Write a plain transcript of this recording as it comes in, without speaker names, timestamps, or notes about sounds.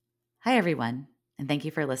Hi, everyone, and thank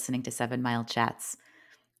you for listening to 7 Mile Chats.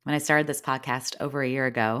 When I started this podcast over a year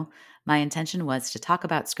ago, my intention was to talk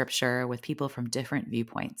about scripture with people from different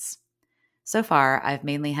viewpoints. So far, I've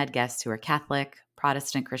mainly had guests who are Catholic,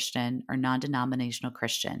 Protestant Christian, or non-denominational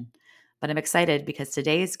Christian, but I'm excited because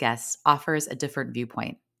today's guest offers a different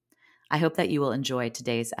viewpoint. I hope that you will enjoy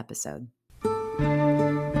today's episode.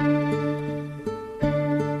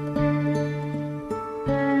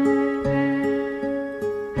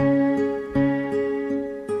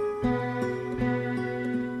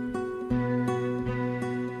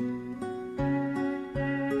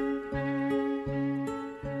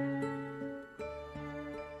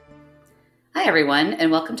 Hi, everyone,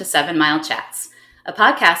 and welcome to 7 Mile Chats, a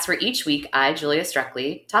podcast where each week I, Julia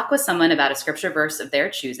Struckley, talk with someone about a scripture verse of their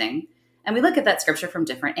choosing, and we look at that scripture from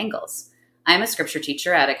different angles. I'm a scripture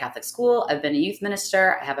teacher at a Catholic school. I've been a youth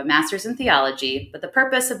minister. I have a master's in theology, but the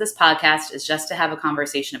purpose of this podcast is just to have a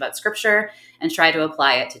conversation about scripture and try to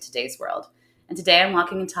apply it to today's world. And today I'm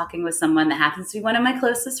walking and talking with someone that happens to be one of my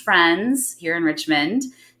closest friends here in Richmond.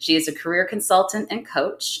 She is a career consultant and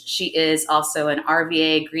coach. She is also an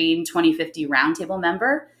RVA Green 2050 Roundtable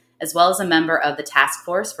member, as well as a member of the task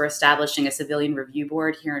force for establishing a civilian review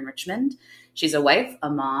board here in Richmond. She's a wife, a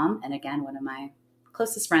mom, and again, one of my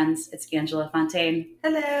closest friends. It's Angela Fontaine.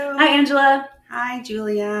 Hello. Hi, Angela. Hi,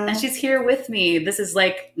 Julia. And she's here with me. This is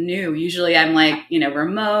like new. Usually I'm like,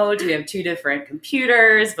 remote. We have two different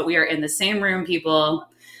computers, but we are in the same room, people.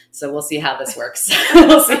 So we'll see how this works.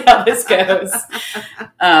 We'll see how this goes.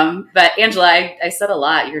 But Angela, I said a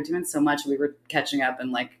lot. You're doing so much. We were catching up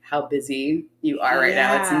and like how busy you are right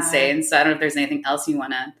now. It's insane. So I don't know if there's anything else you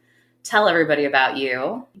want to tell everybody about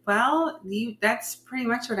you. Well, that's pretty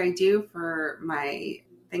much what I do for my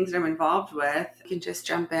things that I'm involved with. You can just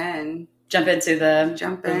jump into the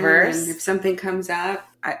verse. And if something comes up,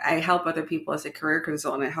 I help other people as a career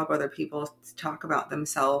consultant. I help other people talk about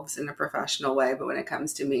themselves in a professional way. But when it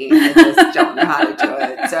comes to me, I just don't know how to do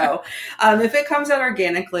it. So if it comes out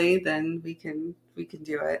organically, then we can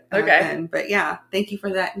do it. Okay. But yeah, thank you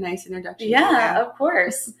for that nice introduction. Yeah, of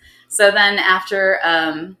course. So then after,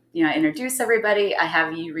 I introduce everybody, I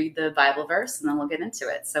have you read the Bible verse and then we'll get into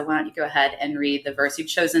it. So why don't you go ahead and read the verse you've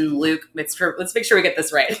chosen, Luke. Let's make sure we get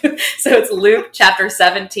this right. So it's Luke chapter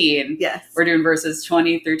 17. Yes. We're doing verses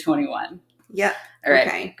 20 through 21. Yep. All right,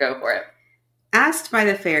 okay. Go for it. Asked by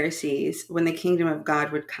the Pharisees when the kingdom of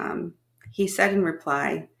God would come, he said in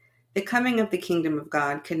reply, "The coming of the kingdom of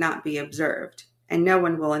God cannot be observed, and no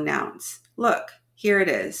one will announce, 'Look, here it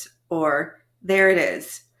is,' or 'There it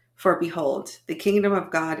is.' For behold, the kingdom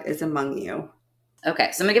of God is among you."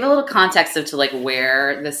 Okay, so I'm going to give a little context to like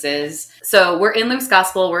where this is. So we're in Luke's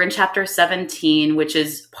gospel. We're in chapter 17, which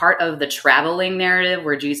is part of the traveling narrative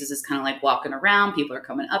where Jesus is kind of like walking around. People are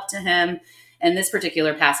coming up to him. And this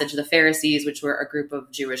particular passage, the Pharisees, which were a group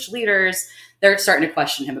of Jewish leaders, they're starting to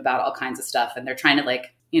question him about all kinds of stuff. And they're trying to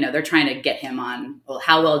they're trying to get him on, well,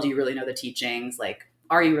 how well do you really know the teachings? Like,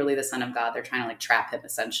 are you really the Son of God? They're trying to like trap him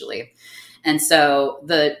essentially. And so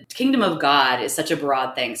the kingdom of God is such a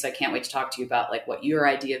broad thing. So I can't wait to talk to you about like what your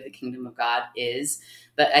idea of the kingdom of God is.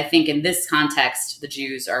 But I think in this context, the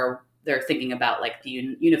Jews they're thinking about like the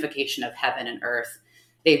unification of heaven and earth.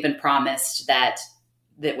 They've been promised that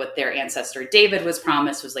what their ancestor David was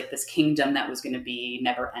promised was like this kingdom that was going to be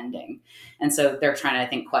never ending. And so they're trying to, I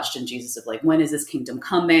think, question Jesus of like, when is this kingdom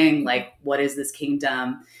coming? Like, what is this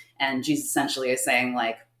kingdom? And Jesus essentially is saying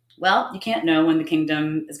like, well, you can't know when the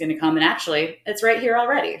kingdom is going to come. And actually, it's right here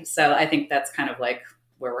already. So I think that's kind of like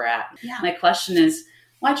where we're at. Yeah. My question is,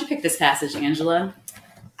 why'd you pick this passage, Angela?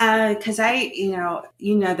 Because you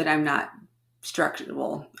know that I'm not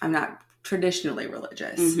structural. I'm not traditionally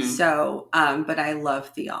religious. Mm-hmm. So, but I love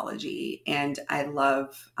theology and I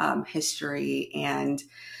love history and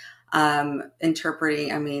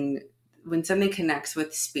interpreting. I mean, when something connects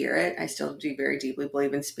with spirit, I still do very deeply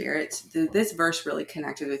believe in spirits. This verse really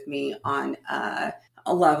connected with me on a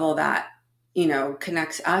level that,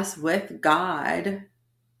 connects us with God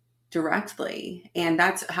directly. And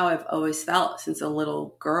that's how I've always felt since a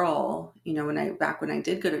little girl, when I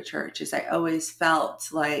did go to church, is I always felt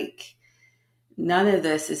like none of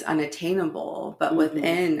this is unattainable, but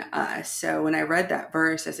within us. So when I read that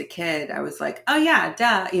verse as a kid, I was like, oh yeah,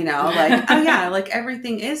 duh, like, oh yeah, like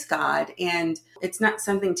everything is God. And it's not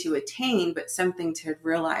something to attain, but something to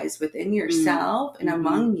realize within yourself and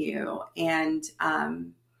among you. And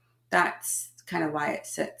that's kind of why it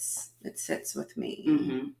sits with me.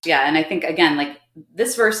 Mm-hmm. Yeah. And I think, again, like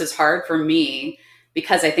this verse is hard for me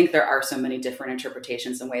because I think there are so many different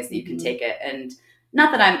interpretations and ways that you can take it. And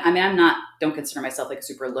not that I'm not, don't consider myself like a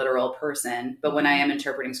super literal person, but when I am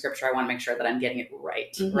interpreting scripture, I want to make sure that I'm getting it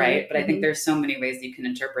right. Mm-hmm. Right. But I think Mm-hmm. there's so many ways you can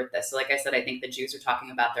interpret this. So like I said, I think the Jews are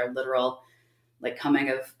talking about their literal, like coming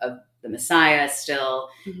of the Messiah still.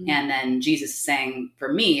 Mm-hmm. And then Jesus saying,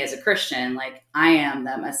 for me as a Christian, like, I am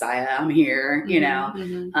the Messiah, I'm here, you know?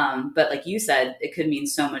 Mm-hmm. But like you said, it could mean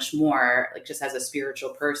so much more, like just as a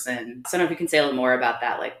spiritual person. So I don't know if you can say a little more about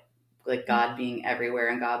that, like God being everywhere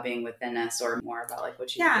and God being within us, or more about like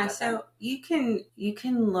what you think about so that. you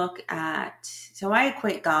can look at, so I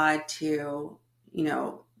equate God to, you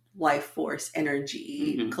know, life force,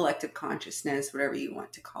 energy, Mm-hmm. collective consciousness, whatever you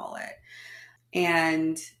want to call it.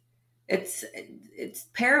 And it's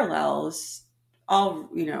parallels all,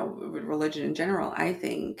 you know, religion in general. I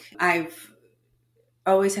think I've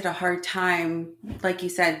always had a hard time, like you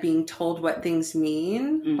said, being told what things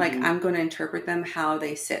mean. Mm-hmm. Like, I'm going to interpret them how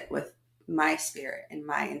they sit with my spirit and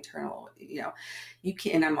my internal, you know, you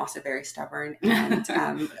can, and I'm also very stubborn and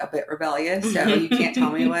a bit rebellious, so you can't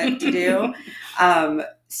tell me what to do.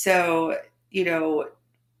 So, you know,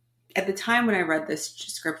 at the time when I read this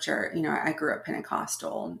scripture, you know, I grew up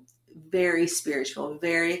Pentecostal, very spiritual,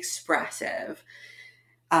 very expressive,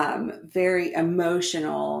 very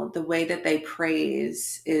emotional. The way that they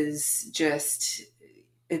praise is just,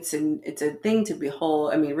 it's a thing to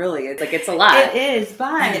behold. I mean, really, it's like, it's a lot. It is,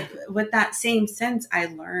 but with that same sense, I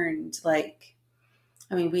learned, like,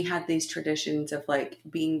 I mean, we had these traditions of like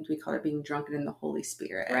we call it being drunken in the Holy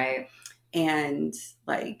Spirit. Right. And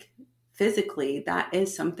like, physically, that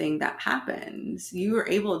is something that happens. You are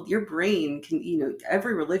able, your brain can, you know,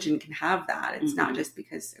 every religion can have that. It's not just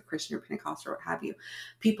because a Christian or Pentecostal or what have you.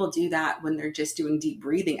 People do that when they're just doing deep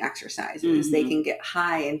breathing exercises. They can get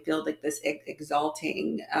high and feel like this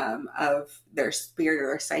exalting of their spirit or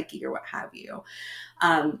their psyche or what have you.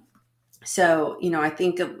 So, you know, I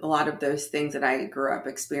think a lot of those things that I grew up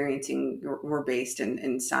experiencing were based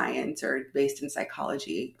in science or based in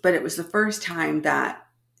psychology. But it was the first time that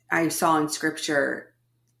I saw in scripture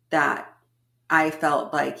that I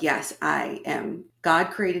felt like, yes, I am.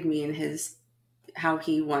 God created me in his, how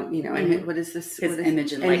he want, you know, and what is this? His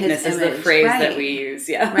image and likeness is the phrase that we use.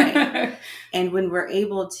 Yeah. Right. And when we're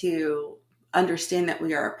able to understand that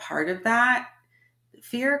we are a part of that,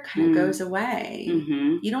 fear kind of goes away.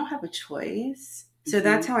 You don't have a choice. So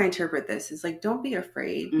that's how I interpret this. Is like, don't be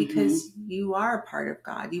afraid, because you are a part of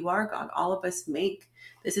God. You are God. All of us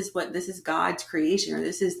this is God's creation, or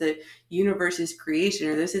this is the universe's creation,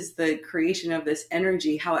 or this is the creation of this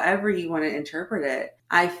energy. However you want to interpret it,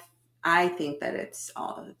 I think that it's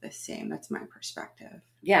all the same. That's my perspective.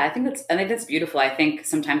 Yeah, I think that's beautiful. I think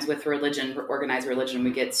sometimes with religion, organized religion,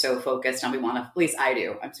 we get so focused on, we want to, at least I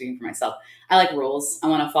do, I'm speaking for myself. I like rules. I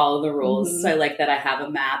want to follow the rules. So I like that I have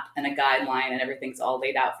a map and a guideline and everything's all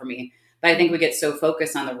laid out for me. But I think we get so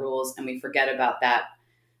focused on the rules and we forget about that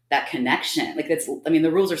connection. Like,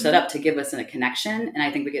 the rules are set up to give us a connection. And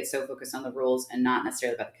I think we get so focused on the rules and not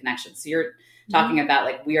necessarily about the connection. So you're talking about,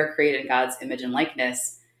 like, we are created in God's image and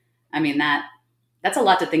likeness. I mean, that's a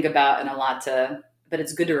lot to think about and but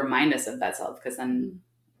it's good to remind us of that self, because then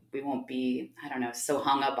we won't be, I don't know, so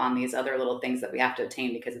hung up on these other little things that we have to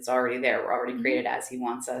attain, because it's already there. We're already created as he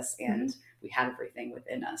wants us, and we have everything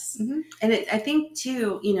within us. And I think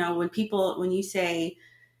too, you know, when you say,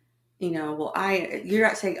 you know, well, you're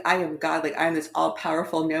not saying I am God, like I'm this all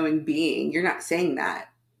powerful knowing being. You're not saying that,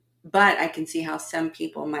 but I can see how some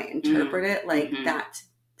people might interpret it like that's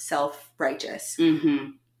self-righteous.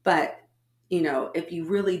 But, you know, if you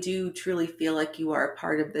really do truly feel like you are a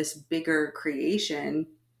part of this bigger creation,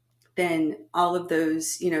 then all of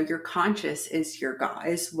those, you know, your conscious is your God,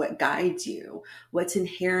 is what guides you. What's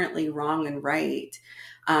inherently wrong and right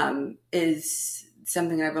is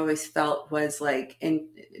something that I've always felt was like, in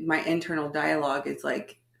my internal dialogue is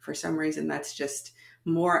like, for some reason, that's just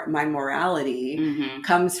more, my morality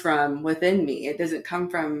comes from within me. It doesn't come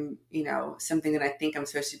from, you know, something that I think I'm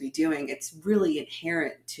supposed to be doing. It's really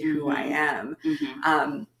inherent to who I am.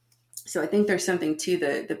 So I think there's something to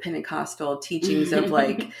the Pentecostal teachings of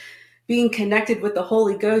like being connected with the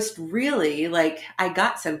Holy Ghost. Really, like, I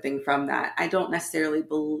got something from that. I don't necessarily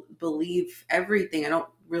believe everything. I don't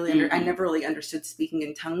really I never really understood speaking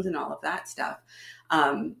in tongues and all of that stuff.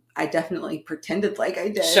 I definitely pretended like I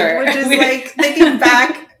did, which is like, thinking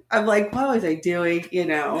back, I'm like, what was I doing? You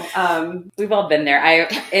know, we've all been there.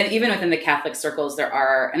 And even within the Catholic circles, there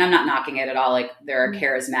are, and I'm not knocking it at all, like there are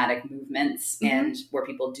charismatic movements and where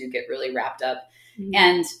people do get really wrapped up.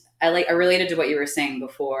 And I related to what you were saying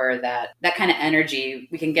before, that kind of energy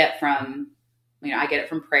we can get from, you know, I get it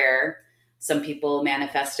from prayer. Some people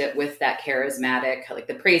manifest it with that charismatic, like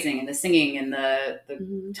the praising and the singing and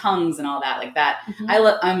the tongues and all that, like that.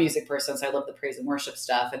 I'm a music person, so I love the praise and worship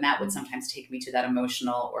stuff. And that would sometimes take me to that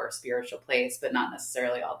emotional or spiritual place, but not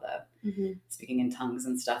necessarily all the speaking in tongues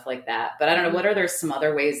and stuff like that. But I don't know, what are there some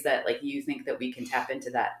other ways that like you think that we can tap into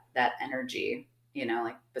that energy, you know,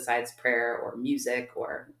 like besides prayer or music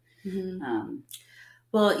or,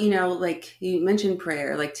 well, you know, like you mentioned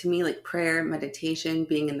prayer, like to me, like prayer, meditation,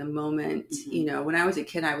 being in the moment, you know, when I was a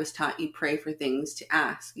kid, I was taught you pray for things to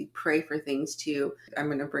ask, you pray for things to, I'm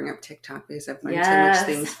going to bring up TikTok because I've learned so much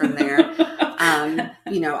things from there.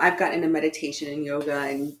 You know, I've gotten into meditation and yoga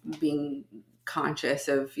and being conscious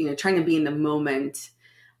of, you know, trying to be in the moment,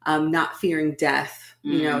 not fearing death.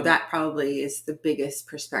 You know, that probably is the biggest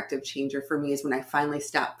perspective changer for me, is when I finally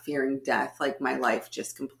stopped fearing death, like my life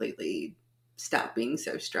just completely stop being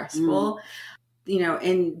so stressful. You know,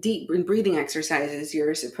 in breathing exercises,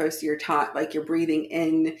 you're taught like you're breathing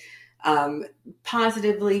in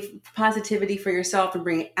positivity for yourself and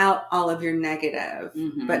bringing out all of your negative.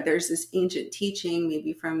 But there's this ancient teaching,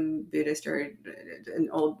 maybe from Buddhist or an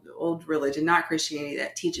old religion, not Christianity,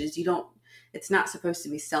 that teaches it's not supposed to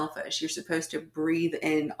be selfish. You're supposed to breathe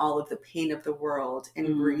in all of the pain of the world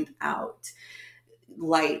and breathe out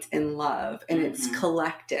light and love, and it's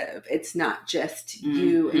collective. It's not just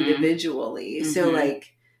you individually. So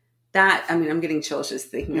like that, I mean, I'm getting chills just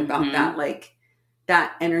thinking about that, like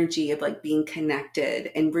that energy of like being connected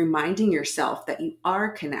and reminding yourself that you are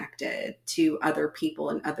connected to other people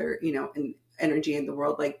and other, you know, and energy in the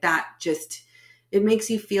world. Like that just, it makes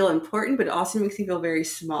you feel important, but it also makes you feel very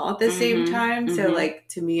small at the same time. So like,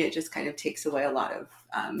 to me, it just kind of takes away a lot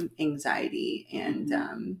of anxiety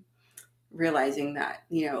and realizing that,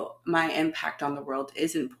 you know, my impact on the world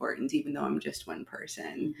is important, even though I'm just one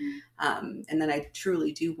person. And then I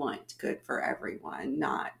truly do want good for everyone,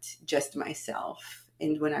 not just myself.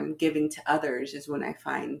 And when I'm giving to others is when I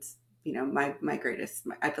find, you know, my greatest,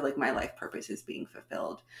 I feel like my life purpose is being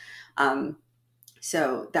fulfilled.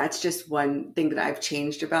 So that's just one thing that I've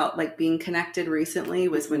changed about like being connected recently,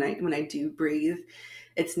 was when I do breathe,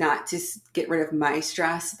 it's not just get rid of my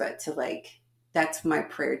stress, but to like, that's my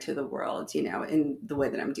prayer to the world, you know, in the way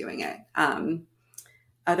that I'm doing it.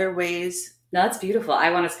 Other ways. No, that's beautiful. I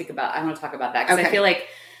want to talk about that. Cause I feel like,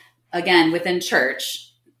 again, within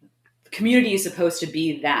church, community is supposed to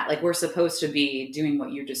be that, like, we're supposed to be doing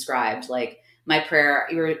what you described. Like my prayer,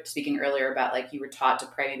 you were speaking earlier about like, you were taught to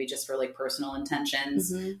pray maybe just for like personal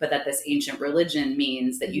intentions, but that this ancient religion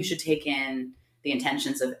means that you should take in the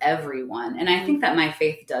intentions of everyone. And I think that my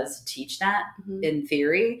faith does teach that in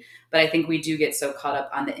theory, but I think we do get so caught up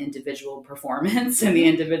on the individual performance and the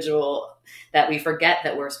individual that we forget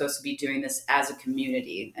that we're supposed to be doing this as a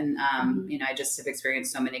community. And, you know, I just have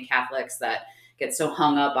experienced so many Catholics that get so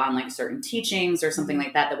hung up on like certain teachings or something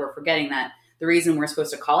like that, that we're forgetting that the reason we're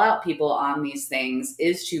supposed to call out people on these things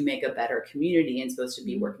is to make a better community and supposed to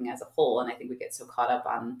be working as a whole. And I think we get so caught up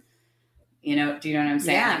on, you know, do you know what I'm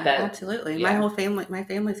saying? Yeah, like that, absolutely. Yeah. My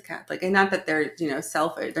family's Catholic, and not that they're, you know,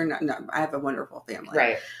 selfish. They're not, no, I have a wonderful family.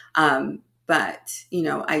 Right. But, you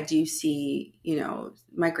know, I do see, you know,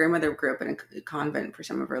 my grandmother grew up in a convent for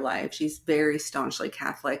some of her life. She's very staunchly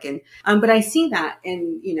Catholic. And, but I see that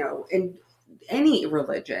in, you know, in any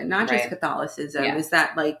religion, not just Catholicism, is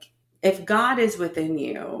that like, if God is within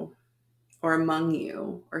you or among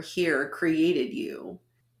you or here, created you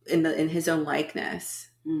in his own likeness,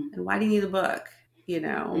 and why do you need a book? You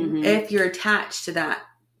know, if you're attached to that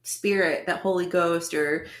spirit, that Holy Ghost,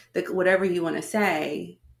 or whatever you want to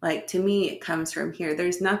say, like, to me, it comes from here.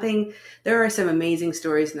 There are some amazing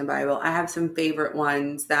stories in the Bible. I have some favorite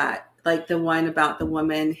ones, that like the one about the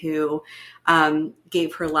woman who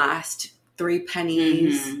gave her last 3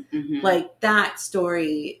 pennies, like that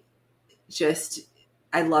story, just,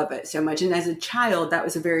 I love it so much. And as a child, that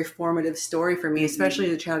was a very formative story for me, especially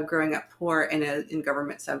as a child growing up poor in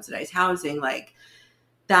government subsidized housing. Like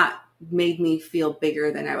that made me feel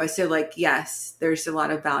bigger than I was. So like, yes, there's a lot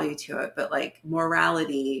of value to it, but like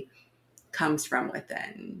morality comes from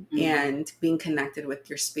within, and being connected with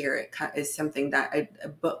your spirit is something that a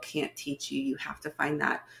book can't teach you. You have to find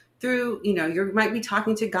that through, you know, you might be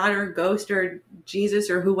talking to God or a ghost or Jesus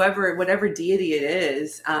or whoever, whatever deity it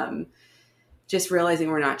is. Just realizing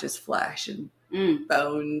we're not just flesh and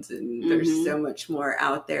bones, and there's so much more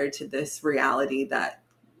out there to this reality that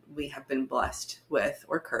we have been blessed with,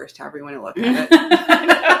 or cursed, however you want to look at it. I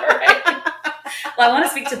know, right? Well, I want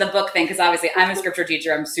to speak to the book thing, because obviously I'm a scripture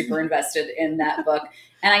teacher. I'm super invested in that book,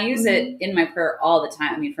 and I use it in my prayer all the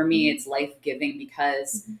time. I mean, for me, it's life-giving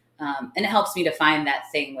because, and it helps me to find that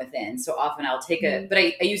thing within. So often I'll take but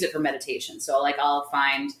I use it for meditation. So like I'll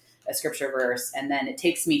find a scripture verse, and then it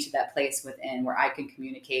takes me to that place within where I can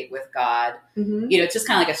communicate with God. Mm-hmm. You know, it's just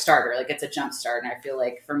kind of like a starter, like it's a jump start. And I feel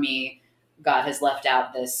like for me, God has left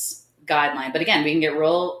out this guideline. But again, we can get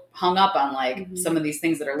real hung up on like Mm-hmm. some of these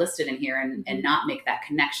things that are listed in here and not make that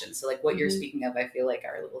connection. So like what you're Mm-hmm. speaking of, I feel like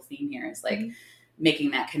our little theme here is like Mm-hmm.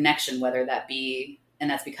 making that connection, whether that be, and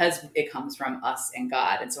that's because it comes from us and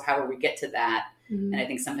God. And so however we get to that, Mm-hmm. and I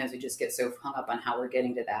think sometimes we just get so hung up on how we're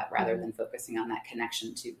getting to that rather than focusing on that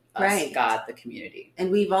connection to us, Right. God, the community.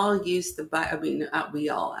 And we've all used the Bible. I mean, not we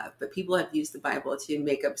all have, but people have used the Bible to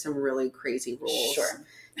make up some really crazy rules. Sure.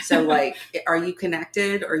 So like, are you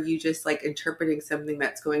connected, or are you just like interpreting something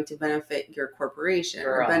that's going to benefit your corporation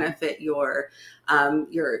or Girl. benefit your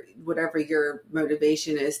whatever your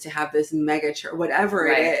motivation is to have this mega whatever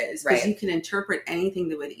Right, it is, because right. you can interpret anything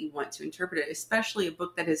the way that you want to interpret it, especially a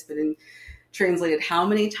book that has been translated how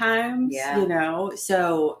many times, Yeah. you know?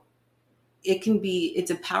 So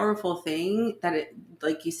it's a powerful thing that it,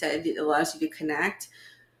 like you said, it allows you to connect,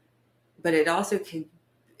 but it also can,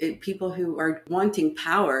 people who are wanting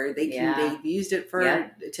power, they've used it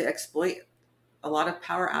to exploit a lot of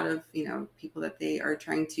power out of, you know, people that they are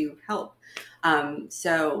trying to help.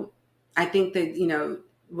 So I think that, you know,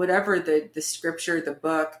 whatever the scripture, the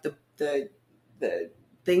book, the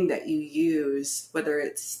thing that you use, whether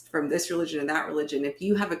it's from this religion or that religion, if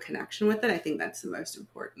you have a connection with it, I think that's the most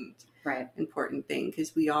important thing,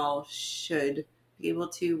 because we all should be able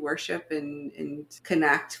to worship and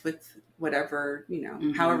connect with whatever, you know,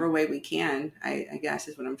 Mm-hmm. however way we can, I guess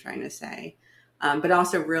is what I'm trying to say. But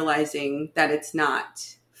also realizing that it's not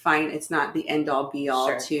the end all be all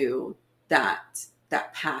Sure. to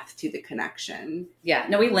that path to the connection. Yeah,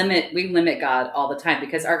 no, we limit God all the time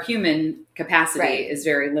because our human capacity Right. is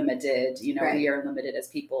very limited. You know, Right. we are limited as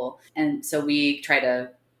people. And so we try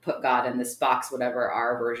to put God in this box, whatever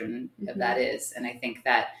our version of that is. And I think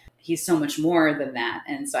that he's so much more than that.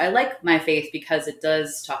 And so I like my faith because it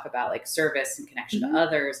does talk about like service and connection Mm-hmm. to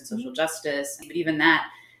others and social justice. But even that,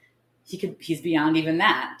 he's beyond even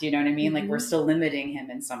that. Do you know what I mean? Like we're still limiting him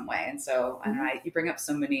in some way. And so I don't know, you bring up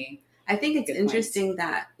so many. I think it's good interesting points.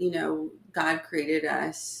 that, you know, God created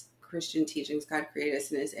us, Christian teachings, God created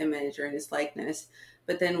us in his image or in his likeness.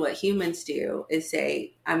 But then what humans do is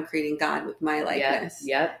say, I'm creating God with my likeness.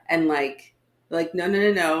 Yep. And like,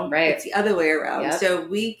 no. Right. It's the other way around. Yep. So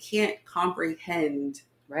we can't comprehend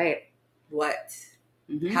Right. what,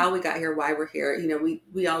 Mm-hmm. how we got here, why we're here. You know,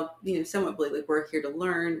 we all, you know, somewhat believe like we're here to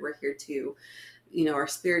learn. We're here to, you know, our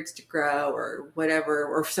spirits to grow or whatever.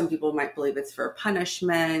 Or some people might believe it's for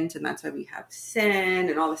punishment, and that's why we have sin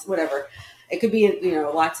and all this, whatever. It could be, you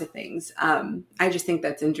know, lots of things. I just think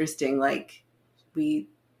that's interesting. Like we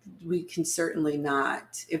can certainly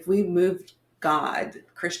not, if we moved God,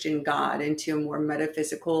 Christian God, into a more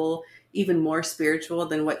metaphysical, even more spiritual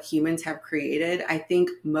than what humans have created, I think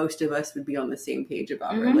most of us would be on the same page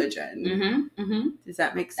about religion. Mm-hmm. Mm-hmm. Does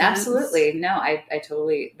that make sense? Absolutely. No, I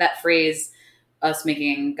totally, that phrase, us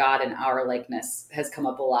making God in our likeness, has come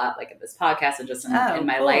up a lot, like in this podcast and just in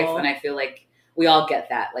my cool. life. And I feel like we all get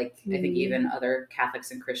that. Like, I think even other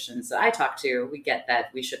Catholics and Christians that I talk to, we get that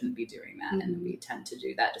we shouldn't be doing that. And we tend to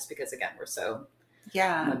do that just because, again, we're so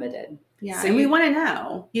limited. Yeah. So and we want to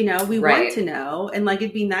know, you know, we Right. want to know. And like,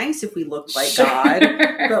 it'd be nice if we looked like Sure. God,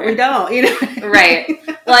 but we don't, you know? Right.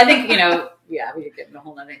 Well, I think, you know, yeah, we could get into a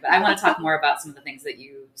whole nother thing, but I want to talk more about some of the things that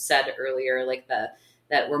you said earlier, like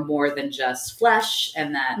that we're more than just flesh,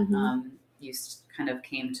 and that you kind of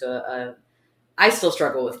came to I still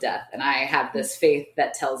struggle with death, and I have this faith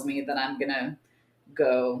that tells me that I'm going to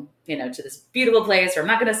go, you know, to this beautiful place where I'm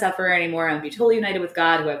not going to suffer anymore. I'm going to be totally united with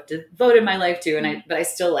God, who I've devoted my life to. But I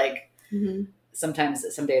still like, sometimes,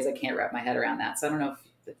 some days I can't wrap my head around that. So I don't know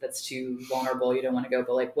if that's too vulnerable. You don't want to go,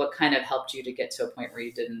 but like, what kind of helped you to get to a point where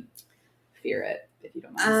you didn't fear it, if you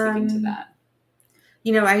don't mind speaking to that?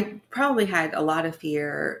 You know, I probably had a lot of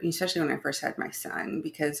fear, especially when I first had my son,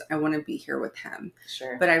 because I want to be here with him.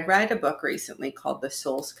 Sure. But I read a book recently called The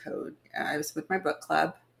Soul's Code. I was with my book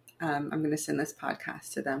club. I'm going to send this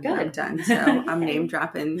podcast to them when I'm done. So I'm name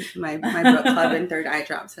dropping my book club and Third Eye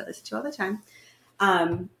Drops that I listen to all the time.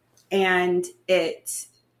 And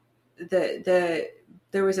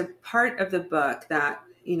there was a part of the book that,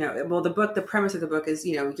 you know, well, the premise of the book is,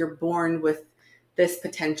 you know, you're born with this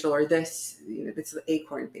potential, or this, you know, this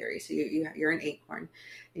acorn theory. So you're an acorn,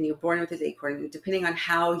 and you're born with this acorn. And depending on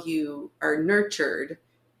how you are nurtured,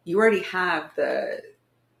 you already have the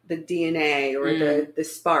DNA or the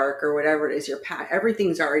spark or whatever it is, your path.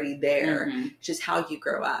 Everything's already there. It's just how you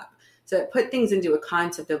grow up. So it put things into a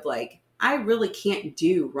concept of like, I really can't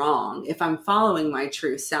do wrong if I'm following my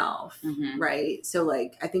true self, right? So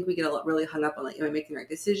like, I think we get really hung up on like, am I making the right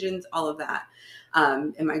decisions? All of that.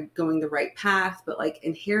 Am I going the right path? But like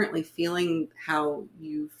inherently feeling how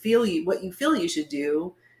you feel, what you feel you should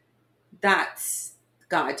do, that's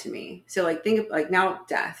God to me. So like, think of like now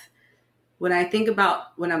death. When I think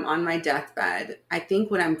about when I'm on my deathbed, I think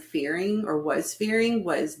what I'm fearing or was fearing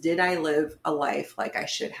was, did I live a life like I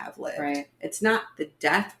should have lived? Right. It's not the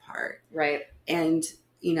death part. Right. And,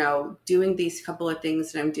 you know, doing these couple of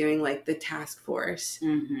things that I'm doing, like the task force,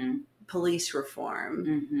 police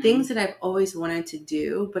reform, things that I've always wanted to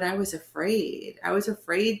do, but I was afraid. I was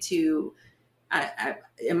afraid to,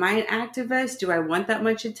 am I an activist? Do I want that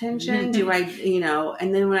much attention? Do I, you know,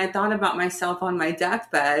 and then when I thought about myself on my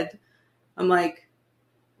deathbed, I'm like,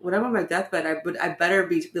 when I'm on my deathbed, I better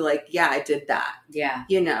be like, yeah, I did that. Yeah.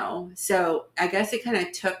 You know? So I guess it kind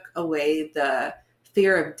of took away the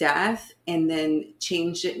fear of death and then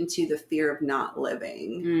changed it into the fear of not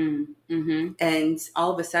living. And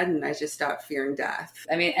all of a sudden I just stopped fearing death.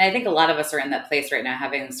 I mean, and I think a lot of us are in that place right now,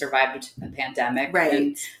 having survived a pandemic. Right.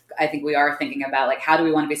 And I think we are thinking about like, how do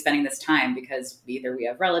we want to be spending this time? Because either we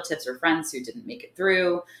have relatives or friends who didn't make it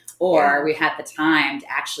through, or we had the time to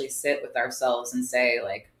actually sit with ourselves and say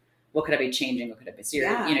like, what could I be changing? What could I be? So you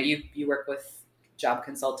know, you work with job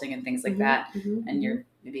consulting and things like that. And you're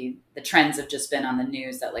maybe the trends have just been on the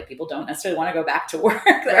news that like people don't necessarily want to go back to work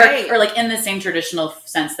or like in the same traditional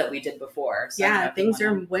sense that we did before. So things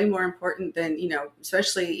are way more important than, you know,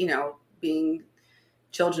 especially, you know, being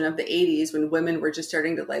children of the 80s when women were just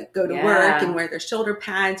starting to like go to work and wear their shoulder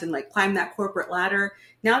pads and like climb that corporate ladder.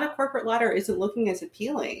 Now the corporate ladder isn't looking as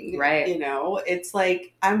appealing. Right. You know, it's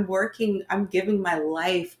like I'm giving my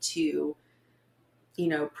life to, you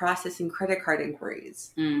know, processing credit card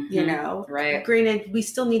inquiries, you know, right. Granted, we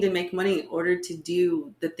still need to make money in order to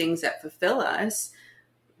do the things that fulfill us,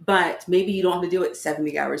 but maybe you don't have to do it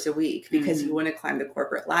 70 hours a week because you want to climb the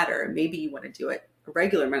corporate ladder. Maybe you want to do it a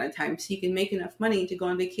regular amount of time so you can make enough money to go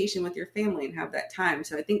on vacation with your family and have that time.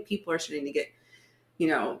 So I think people are starting to get, you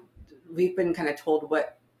know, we've been kind of told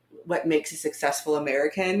what makes a successful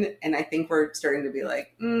American. And I think we're starting to be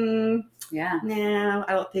like, no, I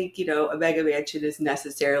don't think, you know, a mega mansion is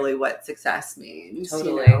necessarily what success means.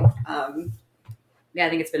 Totally. You know? I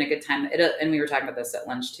think it's been a good time. And we were talking about this at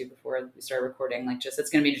lunch too before we started recording. Like, just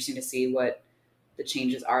it's going to be interesting to see what the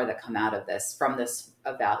changes are that come out of this from this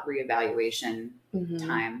reevaluation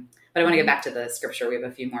time. But I want to get back to the scripture. We have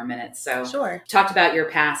a few more minutes. So talked about your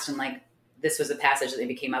past and like this was a passage that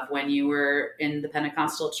maybe came up when you were in the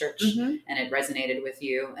Pentecostal church and it resonated with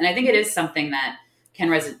you. And I think it is something that can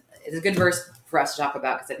resonate. It's a good verse for us to talk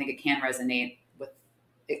about because I think it can resonate with,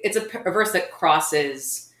 it's a verse that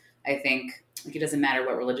crosses, I think, like it doesn't matter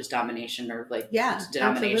what religious domination or like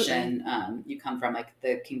denomination you come from, like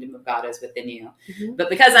the kingdom of God is within you. But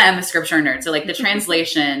because I am a scripture nerd, so like the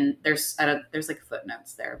translation, there's like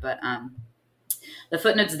footnotes there, but the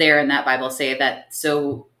footnotes there in that Bible say that,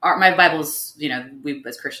 so my Bibles, you know, we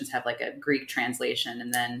as Christians have like a Greek translation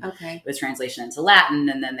and then it was translation into Latin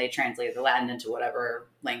and then they translated the Latin into whatever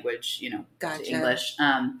language, you know, to English.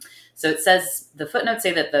 So it says, the footnotes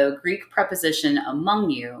say that the Greek preposition among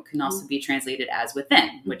you can also be translated as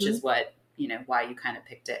within, which is what, you know, why you kind of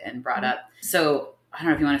picked it and brought up. So I don't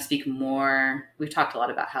know if you want to speak more. We've talked a lot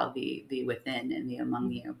about how the within and the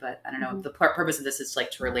among you, but I don't know. The purpose of this is like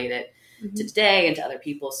to relate it to today and to other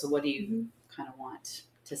people. So what do you kind of want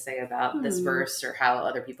to say about this verse or how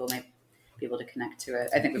other people might be able to connect to it?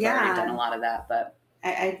 I think we've already done a lot of that, but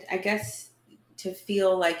I guess to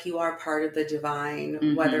feel like you are part of the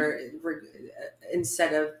divine, whether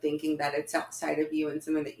instead of thinking that it's outside of you and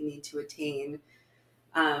something that you need to attain,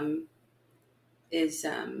 is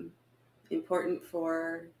important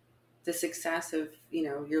for the success of, you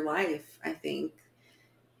know, your life. I think,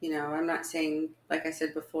 you know, I'm not saying, like I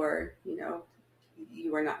said before, you know,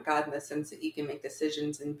 you are not God in the sense that you can make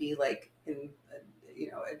decisions and be like, you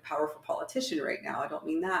know, a powerful politician right now. I don't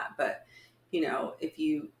mean that, but, you know, if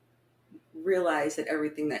you realize that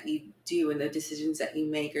everything that you do and the decisions that you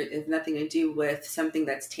make have nothing to do with something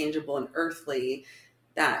that's tangible and earthly,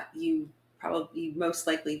 that you most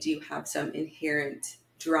likely do have some inherent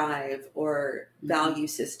drive or value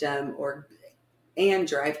system and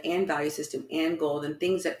drive and value system and goal and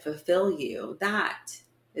things that fulfill you. That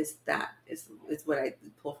is what I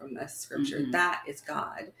pull from this scripture. That is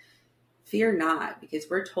God. Fear not, because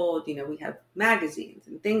we're told, you know, we have magazines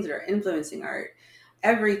and things that are influencing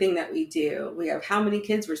everything that we do. We have how many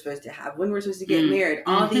kids we're supposed to have, when we're supposed to get married,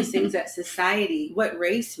 all these things that society, what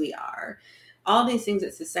race we are, all these things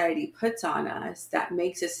that society puts on us that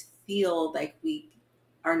makes us feel like we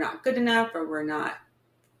are not good enough, or we're not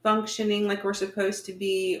functioning like we're supposed to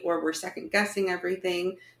be, or we're second guessing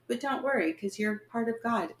everything. But don't worry, because you're part of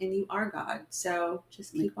God and you are God. So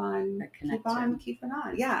just keep on.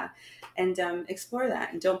 Yeah. And explore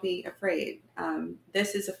that, and don't be afraid.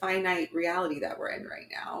 This is a finite reality that we're in right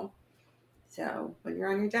now. So when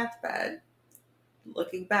you're on your deathbed,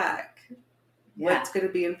 looking back, what's going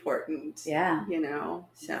to be important? Yeah. So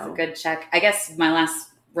it's a good check. I guess my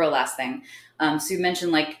last thing. So you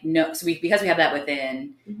mentioned because we have that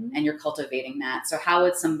within, and you're cultivating that. So how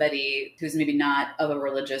would somebody who's maybe not of a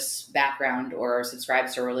religious background or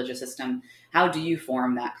subscribes to a religious system, how do you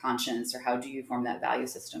form that conscience, or how do you form that value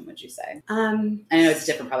system, would you say? I know it's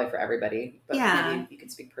different probably for everybody, but maybe you can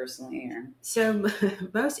speak personally. So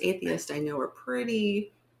most atheists I know are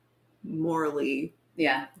pretty morally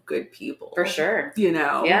good people, for sure.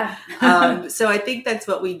 So I think that's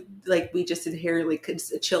what we just inherently,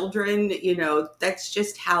 children, that's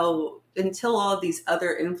just how, until all of these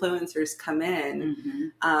other influencers come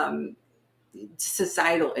in,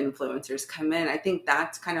 societal influencers come in, I think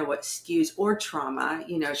that's kind of what skews, or trauma,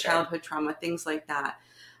 childhood trauma, things like that.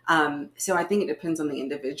 So I think it depends on the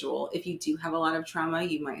individual. If you do have a lot of trauma,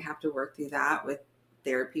 you might have to work through that with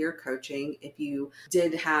therapy or coaching. If you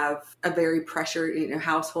did have a very pressured,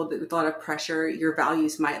 household with a lot of pressure, your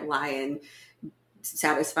values might lie in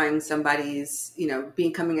satisfying somebody's,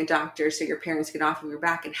 becoming a doctor so your parents get off of your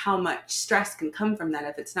back, and how much stress can come from that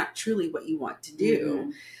if it's not truly what you want to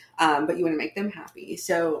do. But you want to make them happy.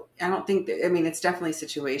 So I don't think that, it's definitely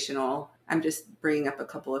situational. I'm just bringing up a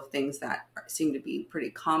couple of things that seem to be pretty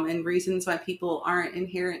common reasons why people aren't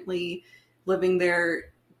inherently living their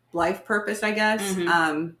life purpose, I guess.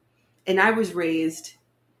 And I was raised,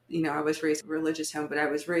 I was raised in a religious home, but I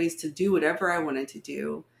was raised to do whatever I wanted to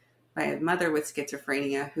do by a mother with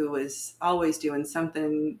schizophrenia who was always doing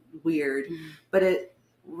something weird, but it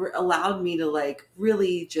allowed me to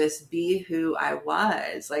really just be who I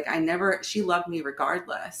was. She loved me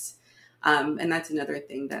regardless. And that's another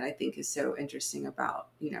thing that I think is so interesting about,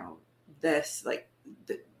 this,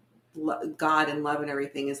 God and love and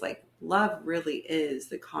everything is love really is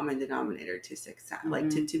the common denominator to success,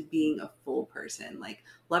 to being a full person,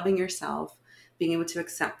 loving yourself, being able to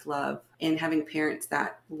accept love, and having parents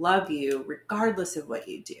that love you regardless of what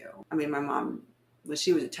you do. My mom,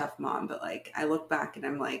 she was a tough mom, but I look back and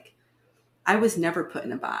I'm I was never put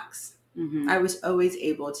in a box. I was always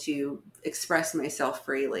able to express myself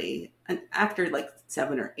freely. And after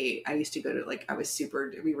 7 or 8, I used to go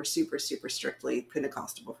to we were super, super strictly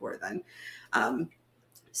Pentecostal before then.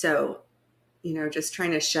 So, just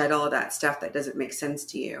trying to shed all that stuff that doesn't make sense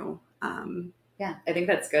to you. Yeah, I think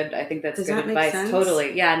that's good. I think that's Does good that advice. Make sense?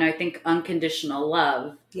 Totally. Yeah, no, I think unconditional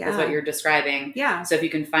love is what you're describing. Yeah. So if you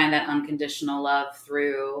can find that unconditional love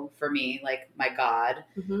through, for me, my God,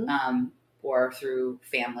 or through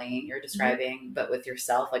family you're describing, but with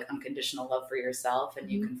yourself, unconditional love for yourself. And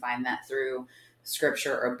you can find that through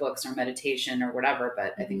scripture or books or meditation or whatever.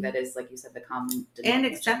 But I think that is, like you said, the common and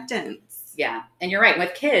acceptance. Yeah. And you're right.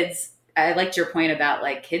 With kids, I liked your point about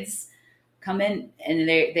kids come in and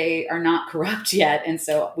they are not corrupt yet. And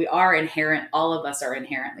so all of us are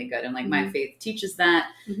inherently good. And my faith teaches that.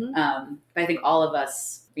 But I think all of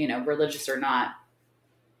us, religious or not,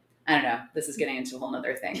 I don't know, this is getting into a whole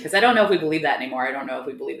nother thing, because I don't know if we believe that anymore. I don't know if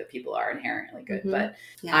we believe that people are inherently good, but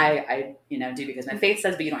I do, because my faith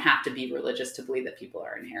says, but you don't have to be religious to believe that people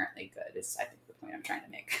are inherently good, is I think the point I'm trying to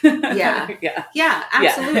make. Yeah,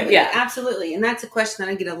 absolutely. Yeah. Absolutely. And that's a question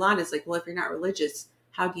that I get a lot is well, if you're not religious,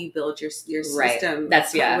 how do you build your system?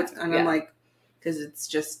 That's I'm because it's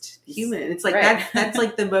just human. It's that's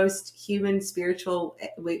the most human spiritual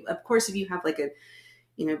way. Of course, if you have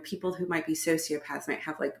people who might be sociopaths might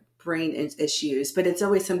have brain issues, but it's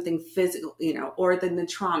always something physical, or then the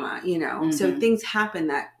trauma, so things happen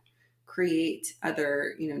that create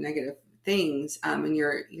other, negative things. And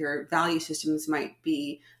your value systems might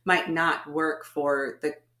not work for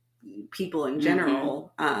the people in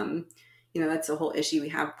general. That's a whole issue we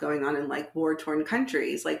have going on in war-torn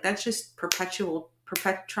countries. That's just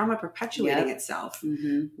trauma perpetuating itself.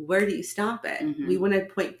 Where do you stop it? We want to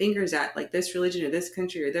point fingers at this religion or this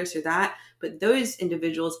country or this or that, but those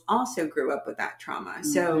individuals also grew up with that trauma.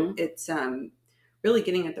 So it's really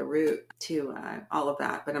getting at the root to all of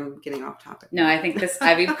that. But I'm getting off topic. No, I think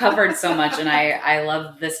we've covered so much, and I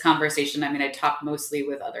love this conversation. I talk mostly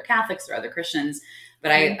with other Catholics or other Christians,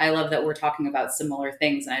 but I love that we're talking about similar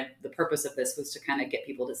things. And the purpose of this was to kind of get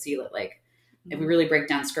people to see that if we really break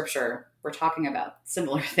down scripture, we're talking about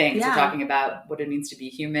similar things. Yeah. We're talking about what it means to be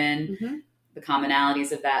human, the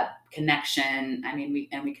commonalities of that connection.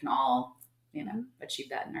 We can all achieve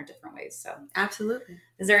that in our different ways. So absolutely.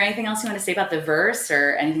 Is there anything else you want to say about the verse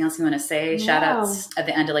or anything else you want to say? No. Shout outs at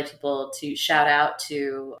the end. I'd like people to shout out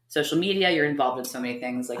to social media. You're involved in so many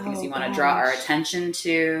things, like things you want to draw our attention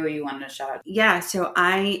to. You want to shout out. Yeah. So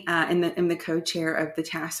I am the co-chair of the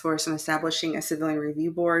task force on establishing a civilian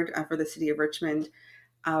review board for the city of Richmond.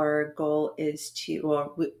 Our goal is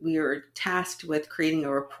we are tasked with creating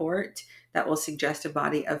a report that will suggest a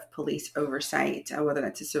body of police oversight, whether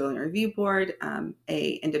that's a civilian review board,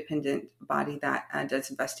 a independent body that does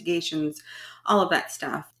investigations, all of that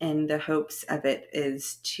stuff. And the hopes of it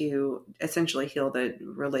is to essentially heal the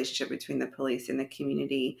relationship between the police and the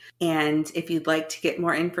community. And if you'd like to get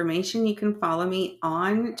more information, you can follow me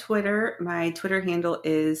on Twitter. My Twitter handle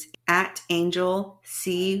is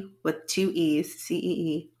 @AngelC with 2 E's,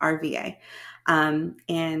 CEERVA.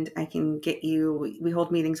 And I can get you, we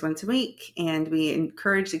hold meetings once a week, and we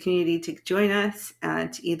encourage the community to join us,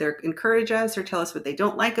 to either encourage us or tell us what they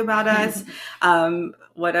don't like about us,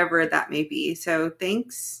 whatever that may be. So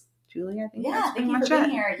thanks, Julie. I think that's thank you for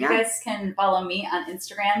being here. You guys can follow me on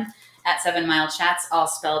Instagram @7milechats, all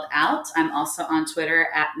spelled out. I'm also on Twitter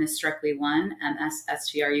 @MissStruckley1,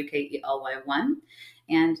 MSSTRUKELY1.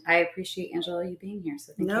 And I appreciate, Angela, you being here.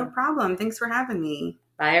 So thank you. No problem. Thanks for having me.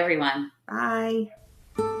 Bye, everyone. Bye.